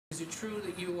Is it true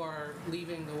that you are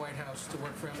leaving the White House to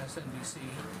work for MSNBC?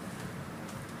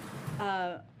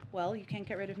 Well, you can't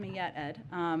get rid of me yet, Ed.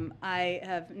 I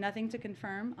have nothing to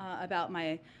confirm about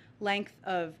my length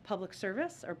of public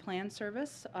service or planned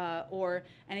service or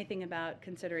anything about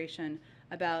consideration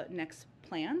about next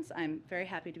plans. I'm very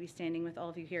happy to be standing with all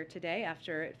of you here today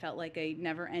after it felt like a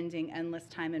never-ending, endless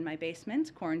time in my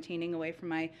basement, quarantining away from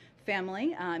my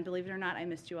family. Believe it or not, I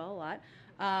missed you all a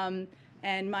lot.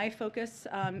 And my focus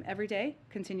every day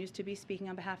continues to be speaking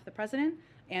on behalf of the president,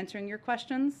 answering your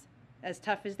questions, as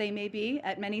tough as they may be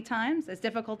at many times, as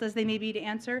difficult as they may be to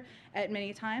answer at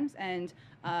many times. And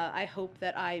I hope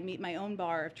that I meet my own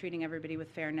bar of treating everybody with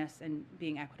fairness and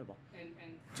being equitable. And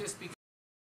just because